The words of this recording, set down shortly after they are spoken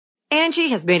Angie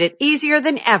has made it easier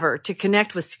than ever to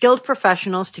connect with skilled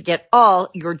professionals to get all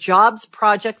your jobs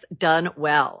projects done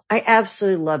well. I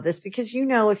absolutely love this because,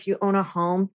 if you own a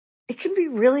home, it can be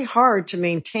really hard to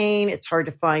maintain. It's hard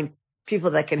to find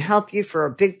people that can help you for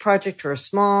a big project or a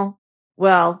small.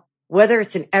 Well, whether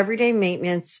it's in everyday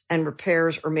maintenance and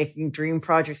repairs or making dream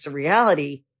projects a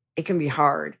reality, it can be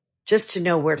hard just to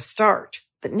know where to start.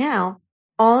 But now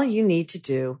all you need to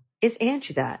do is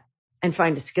Angie that and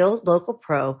find a skilled local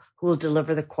pro who will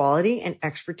deliver the quality and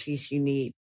expertise you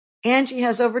need. Angie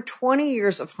has over 20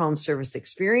 years of home service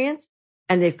experience,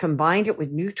 and they've combined it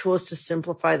with new tools to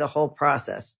simplify the whole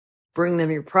process. Bring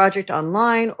them your project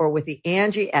online or with the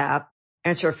Angie app,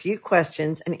 answer a few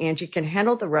questions, and Angie can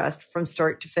handle the rest from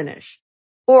start to finish.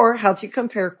 Or help you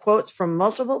compare quotes from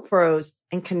multiple pros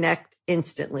and connect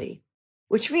instantly,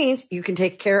 which means you can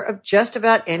take care of just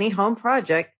about any home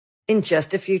project in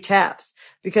just a few taps.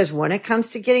 Because when it comes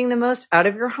to getting the most out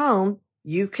of your home,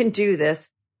 you can do this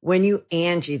when you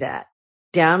Angie that.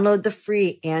 Download the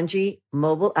free Angie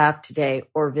mobile app today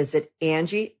or visit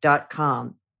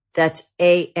Angie.com. That's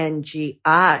ANGI.com.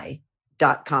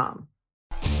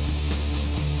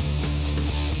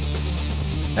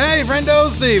 Hey, friendo,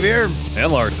 Steve here.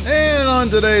 And Larson. And on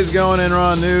today's Going In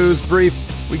Raw News Brief,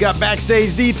 we got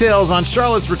backstage details on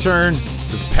Charlotte's return.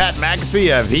 Does Pat McAfee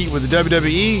have heat with the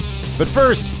WWE? But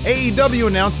first, AEW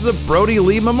announces a Brodie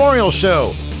Lee Memorial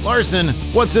Show. Larson,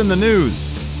 what's in the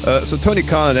news? So Tony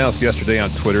Khan announced yesterday on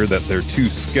Twitter that their two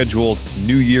scheduled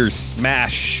New Year's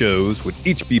Smash shows would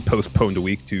each be postponed a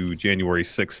week to January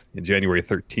 6th and January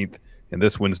 13th. And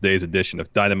this Wednesday's edition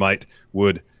of Dynamite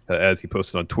would, as he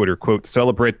posted on Twitter, quote,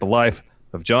 celebrate the life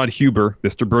of John Huber,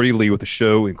 Mr. Brodie Lee, with a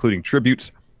show including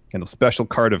tributes and a special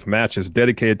card of matches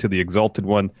dedicated to the Exalted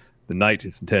One. The night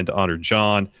is intended to honor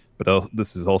John, but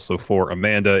this is also for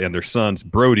Amanda and their sons,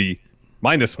 Brodie,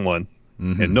 -1,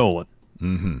 and Nolan.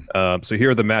 So here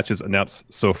are the matches announced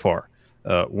so far.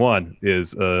 One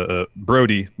is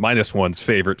Brodie, -1's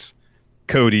favorites,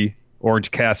 Cody,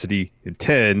 Orange Cassidy, and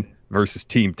 10 versus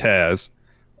Team Taz.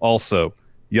 Also,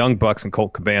 Young Bucks and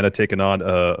Colt Cabana taking on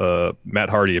Matt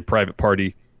Hardy and Private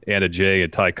Party, Anna Jay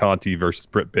and Ty Conti versus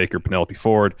Britt Baker, Penelope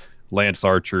Ford, Lance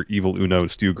Archer, Evil Uno, and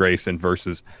Stu Grayson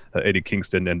versus Eddie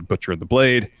Kingston and Butcher and the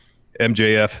Blade.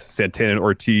 MJF, Santana and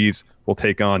Ortiz will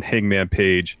take on Hangman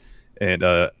Page and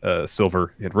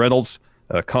Silver and Reynolds.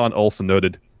 Khan also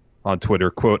noted on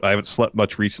Twitter, quote, I haven't slept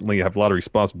much recently. I have a lot of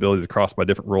responsibilities across my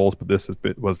different roles, but this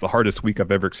was the hardest week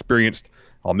I've ever experienced.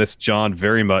 I'll miss John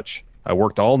very much. I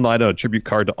worked all night on a tribute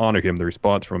card to honor him. The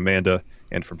response from Amanda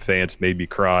and from fans made me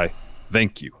cry.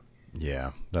 Thank you.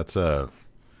 Yeah, that's a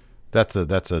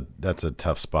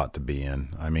tough spot to be in.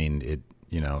 I mean,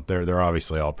 they're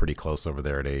obviously all pretty close over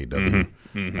there at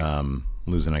AEW.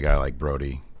 Losing a guy like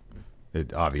Brodie,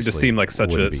 it obviously just seemed like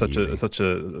such a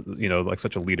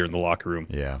leader in the locker room.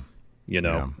 Yeah.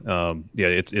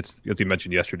 It's as you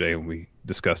mentioned yesterday when we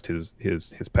discussed his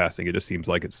passing. It just seems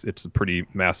like it's a pretty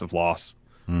massive loss,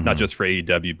 not just for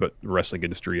AEW but the wrestling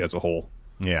industry as a whole.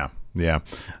 Yeah.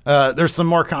 There's some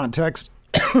more context.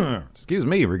 Excuse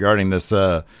me, regarding this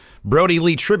Brodie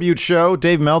Lee tribute show.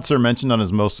 Dave Meltzer mentioned on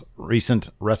his most recent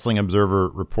Wrestling Observer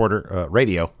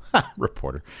radio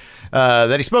reporter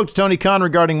that he spoke to Tony Khan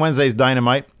regarding Wednesday's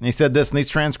Dynamite. And he said this, and these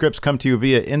transcripts come to you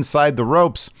via Inside the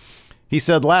Ropes. He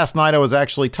said, last night I was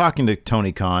actually talking to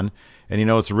Tony Khan, and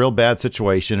it's a real bad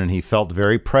situation, and he felt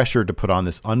very pressured to put on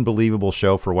this unbelievable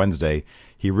show for Wednesday.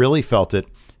 He really felt it.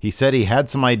 He said he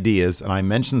had some ideas, and I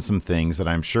mentioned some things that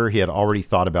I'm sure he had already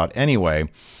thought about anyway.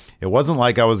 It wasn't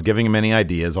like I was giving him any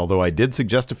ideas, although I did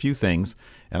suggest a few things,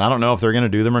 and I don't know if they're going to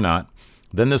do them or not.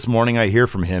 Then this morning I hear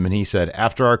from him, and he said,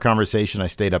 after our conversation, I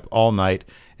stayed up all night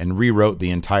and rewrote the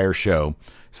entire show.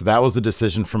 So that was the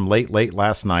decision from late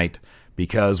last night,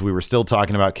 because we were still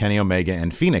talking about Kenny Omega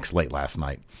and Phoenix late last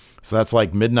night. So that's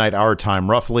like midnight our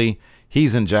time, roughly.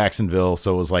 He's in Jacksonville,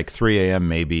 so it was like 3 a.m.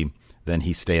 maybe. Then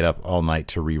he stayed up all night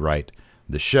to rewrite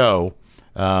the show.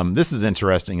 This is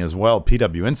interesting as well.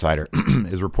 PW Insider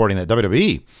is reporting that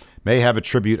WWE may have a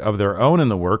tribute of their own in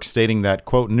the works, stating that,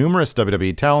 quote, numerous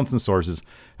WWE talents and sources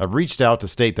have reached out to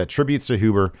state that tributes to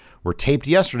Huber were taped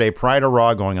yesterday prior to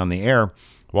Raw going on the air.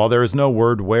 While there is no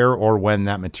word where or when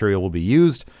that material will be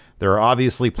used, there are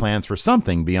obviously plans for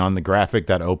something beyond the graphic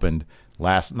that opened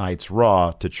last night's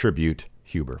Raw to tribute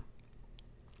Huber.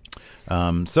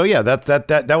 So yeah,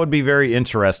 that would be very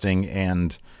interesting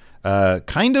and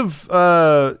kind of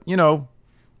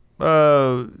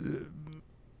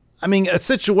I mean, a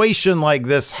situation like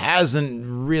this hasn't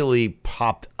really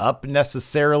popped up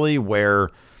necessarily. Where,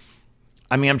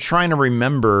 I mean, I'm trying to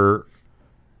remember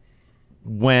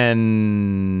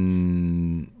when,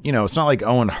 it's not like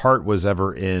Owen Hart was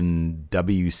ever in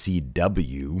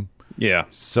WCW. Yeah.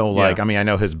 So I mean, I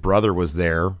know his brother was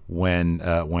there when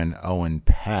Owen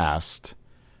passed,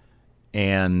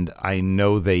 and I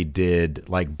know they did,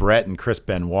 like, Brett and Chris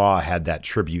Benoit had that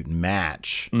tribute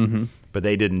match, but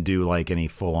they didn't do like any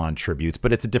full on tributes.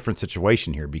 But it's a different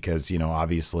situation here because,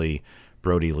 obviously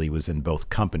Brodie Lee was in both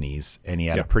companies, and he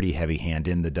had a pretty heavy hand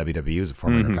in the WWE. He was a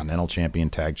former Intercontinental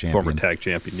Champion, Tag Champion. Former Tag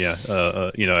Champion, yeah.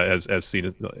 As seen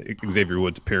as Xavier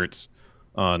Woods' appearance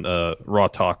on Raw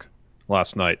Talk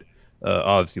last night,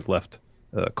 obviously left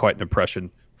quite an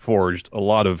impression, forged a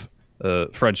lot of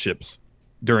friendships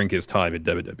during his time at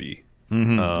WWE.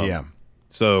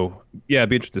 So, it'd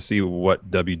be interesting to see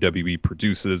what WWE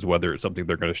produces, whether it's something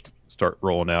they're going to start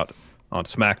rolling out on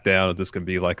SmackDown. If this can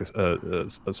be like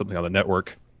something on the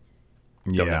network.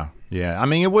 Yeah. I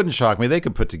mean, it wouldn't shock me. They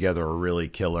could put together a really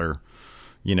killer,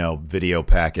 video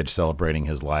package celebrating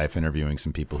his life, interviewing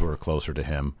some people who are closer to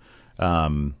him.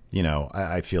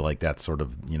 I feel like that's sort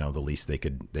of, the least they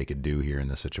could do here in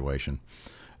this situation.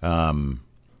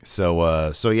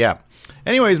 So yeah.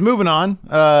 Anyways, moving on.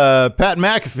 Pat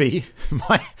McAfee,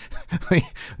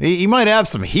 he might have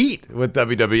some heat with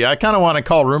WWE. I kind of want to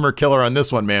call rumor killer on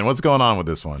this one, man. What's going on with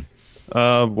this one?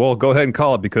 Well, go ahead and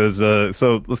call it because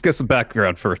so let's get some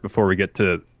background first before we get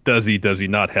to does he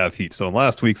not have heat. So in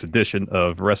last week's edition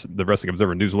of the Wrestling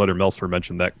Observer newsletter, Meltzer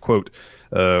mentioned that, quote,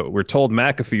 we're told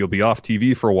McAfee will be off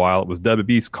TV for a while. It was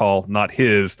WWE's call, not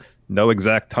his. No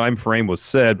exact time frame was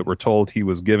said, but we're told he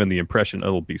was given the impression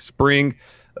it'll be spring.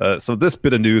 So this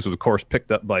bit of news was, of course,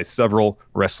 picked up by several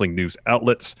wrestling news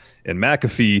outlets. And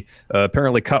McAfee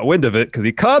apparently caught wind of it because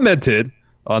he commented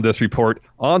on this report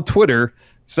on Twitter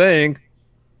saying,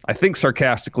 I think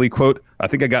sarcastically, quote, I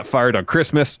think I got fired on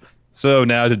Christmas. So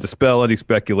now to dispel any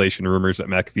speculation rumors that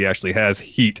McAfee actually has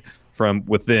heat from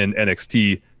within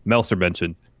NXT, Meltzer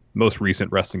mentioned most recent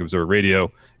Wrestling Observer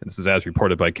Radio, and this is as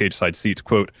reported by Cage Side Seats,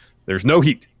 quote, there's no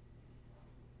heat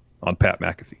on Pat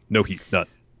McAfee. No heat, none.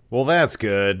 Well, that's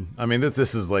good. I mean,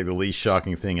 this is like the least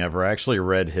shocking thing ever. I actually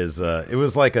read his, it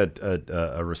was like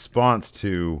a response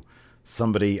to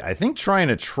somebody, I think, trying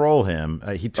to troll him.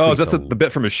 He tweets is that the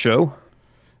bit from his show?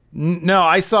 No,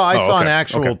 I saw an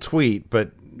actual tweet,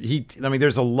 but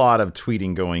there's a lot of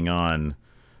tweeting going on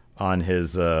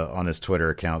his Twitter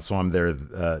account, so I'm there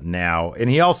now. And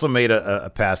he also made a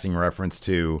passing reference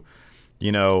to,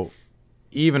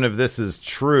 even if this is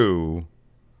true,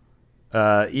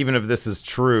 I'm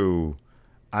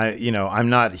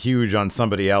not huge on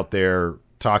somebody out there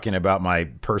talking about my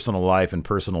personal life and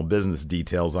personal business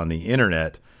details on the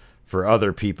internet for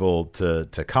other people to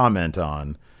comment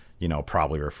on,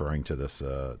 probably referring to this,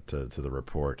 to the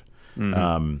report.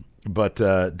 But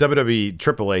WWE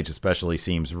Triple H especially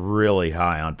seems really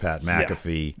high on Pat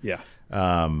McAfee. Yeah.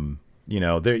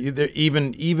 They're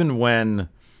even when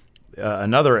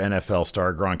another NFL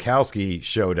star, Gronkowski,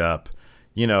 showed up,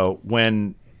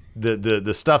 when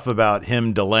the stuff about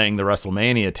him delaying the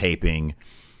WrestleMania taping,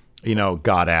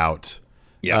 got out.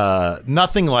 Yeah.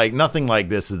 Nothing like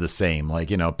this is the same. Like,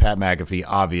 Pat McAfee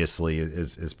obviously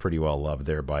is pretty well loved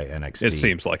there by NXT. It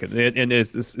seems like it. It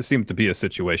seems to be a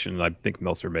situation, and I think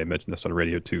Meltzer may have mentioned this on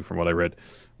radio too, from what I read,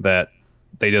 that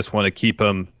they just want to keep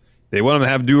him. They want him to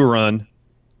have do a run,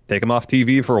 take him off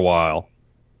TV for a while,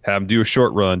 have him do a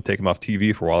short run, take him off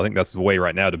TV for a while. I think that's the way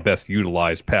right now to best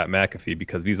utilize Pat McAfee,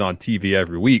 because if he's on TV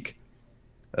every week,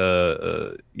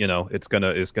 it's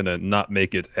gonna not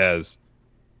make it as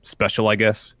special, I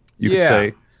guess you could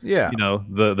say. Yeah.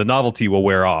 The novelty will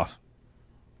wear off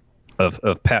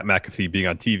of Pat McAfee being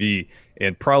on TV,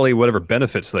 and probably whatever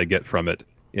benefits they get from it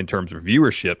in terms of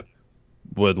viewership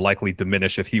would likely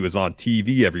diminish if he was on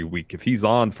TV every week. If he's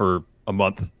on for a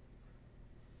month,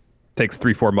 takes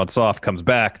 3-4 months off, comes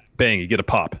back, bang, you get a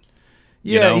pop.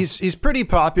 Yeah, he's pretty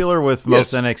popular with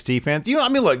most NXT fans.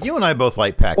 Look, you and I both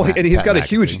like Pat. Well, and he's got a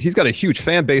huge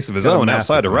fan base of his own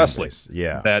outside of wrestling.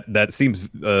 Yeah, that seems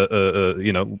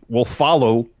will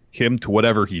follow him to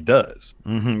whatever he does.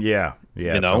 Mm-hmm. Yeah,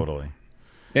 totally.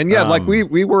 And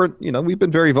we were, we've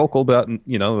been very vocal about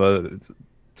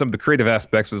some of the creative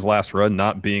aspects of his last run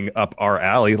not being up our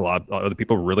alley. A lot of other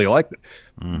people really liked it.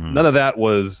 Mm-hmm. None of that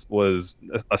was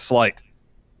a slight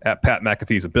at Pat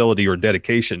McAfee's ability or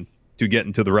dedication to get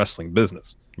into the wrestling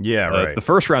business. Yeah, right. The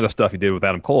first round of stuff he did with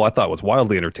Adam Cole, I thought was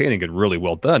wildly entertaining and really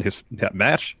well done. His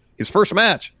first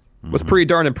match was pretty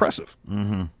darn impressive.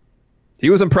 Mm-hmm.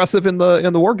 He was impressive in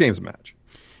the War Games match.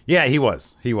 Yeah, he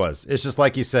was. It's just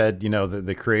like you said,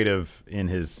 the creative in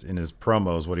his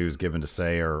promos, what he was given to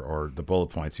say, or the bullet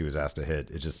points he was asked to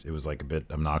hit. It was like a bit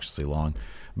obnoxiously long,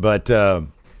 but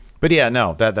But yeah,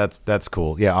 no, that's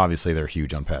cool. Yeah, obviously they're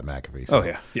huge on Pat McAfee. So,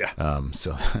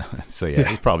 So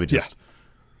yeah, it's probably just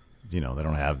they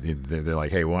don't have. They're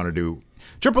like, hey, we want to do.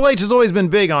 Triple H has always been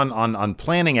big on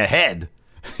planning ahead.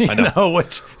 I know.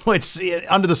 Which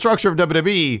under the structure of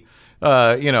WWE,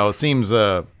 seems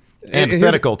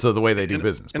antithetical to the way they do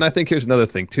business. And I think here's another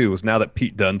thing too: is now that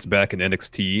Pete Dunne's back in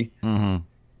NXT,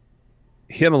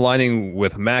 him aligning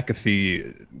with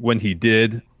McAfee when he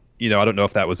did. I don't know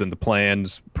if that was in the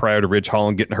plans prior to Ridge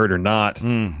Holland getting hurt or not.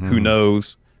 Who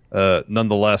knows?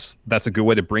 Nonetheless, that's a good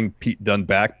way to bring Pete Dunne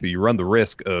back, but you run the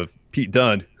risk of Pete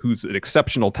Dunne, who's an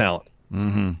exceptional talent.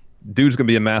 Dude's going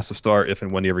to be a massive star if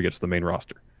and when he ever gets to the main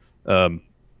roster,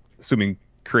 assuming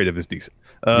creative is decent.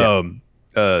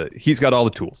 He's got all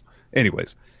the tools.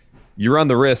 Anyways, you run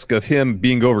the risk of him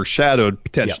being overshadowed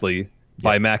potentially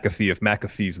by McAfee if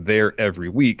McAfee's there every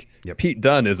week. Pete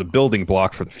Dunne is a building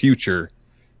block for the future.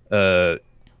 I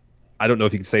don't know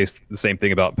if you can say the same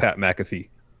thing about Pat McAfee,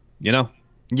 Yeah.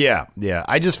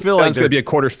 I just feel like Dunne's going to be a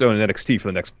cornerstone in NXT for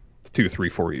the next 2, 3,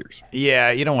 4 years.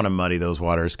 Yeah, you don't want to muddy those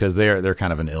waters because they're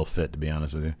kind of an ill fit, to be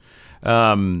honest with you.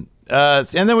 And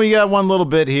then we got one little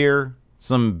bit here,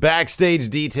 some backstage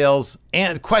details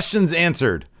and questions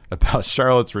answered about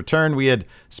Charlotte's return. We had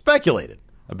speculated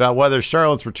about whether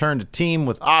Charlotte's return to team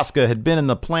with Asuka had been in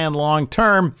the plan long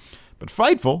term, but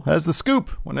Fightful has the scoop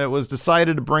when it was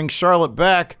decided to bring Charlotte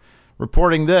back,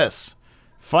 reporting this.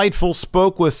 Fightful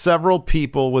spoke with several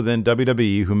people within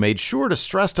WWE who made sure to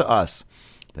stress to us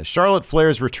that Charlotte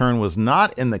Flair's return was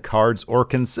not in the cards or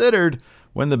considered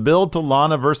when the build to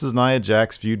Lana versus Nia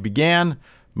Jax feud began.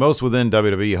 Most within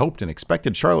WWE hoped and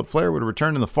expected Charlotte Flair would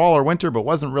return in the fall or winter, but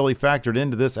wasn't really factored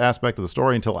into this aspect of the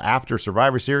story until after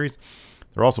Survivor Series.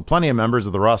 There are also plenty of members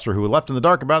of the roster who were left in the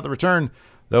dark about the return,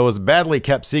 though it was a badly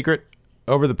kept secret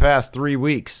over the past 3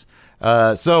 weeks.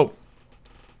 So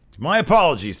my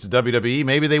apologies to WWE.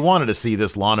 Maybe they wanted to see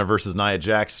this Lana versus Nia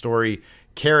Jax story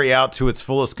carry out to its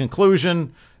fullest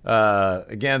conclusion.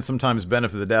 Again, sometimes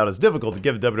benefit of the doubt is difficult to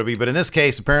give WWE, but in this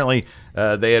case, apparently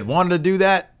they had wanted to do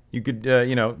that. You could,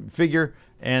 figure,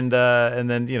 and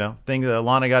then, think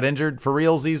Lana got injured for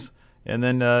realsies, and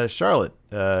then Charlotte,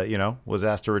 was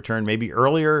asked to return maybe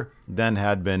earlier than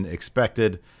had been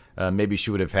expected. Maybe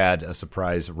she would have had a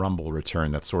surprise Rumble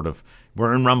return. That's sort of,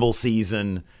 we're in Rumble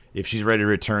season. If she's ready to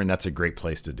return, that's a great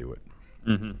place to do it.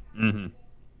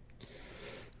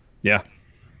 Yeah.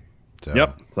 So,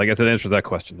 yep. So I guess it answers that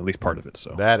question, at least part of it.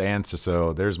 So that answer.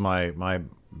 So there's my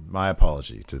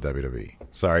apology to WWE.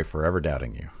 Sorry for ever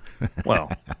doubting you. Well.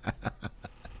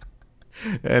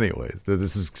 Anyways,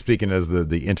 this is speaking as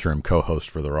the interim co-host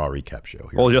for the Raw Recap show.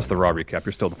 Well, just the Raw Recap.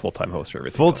 You're still the full-time host for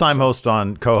everything. Full-time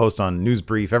co-host on News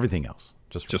Brief, everything else.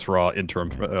 Just Raw interim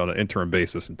on an interim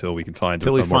basis until we can find a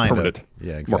more permanent,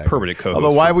 exactly. more permanent co-host.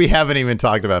 Although why we haven't even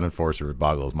talked about Enforcer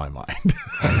boggles my mind.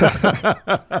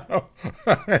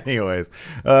 Anyways,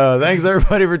 thanks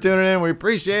everybody for tuning in. We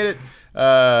appreciate it.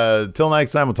 Till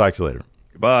next time, we'll talk to you later.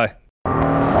 Goodbye.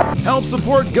 Help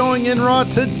support Going In Raw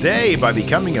today by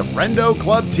becoming a Friendo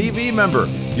Club TV member.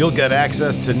 You'll get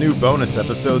access to new bonus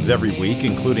episodes every week,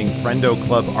 including Friendo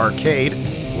Club Arcade,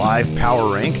 Live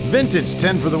Power Rank, Vintage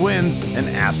 10 for the Wins, and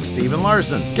Ask Steven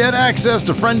Larson. Get access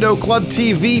to Friendo Club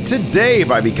TV today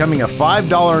by becoming a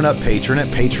 $5 and up patron at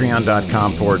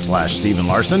patreon.com/Steven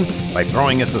Larson, by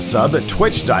throwing us a sub at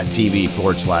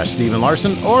twitch.tv/Steven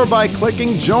Larson, or by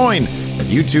clicking join at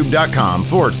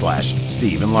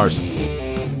youtube.com/Steven Larson.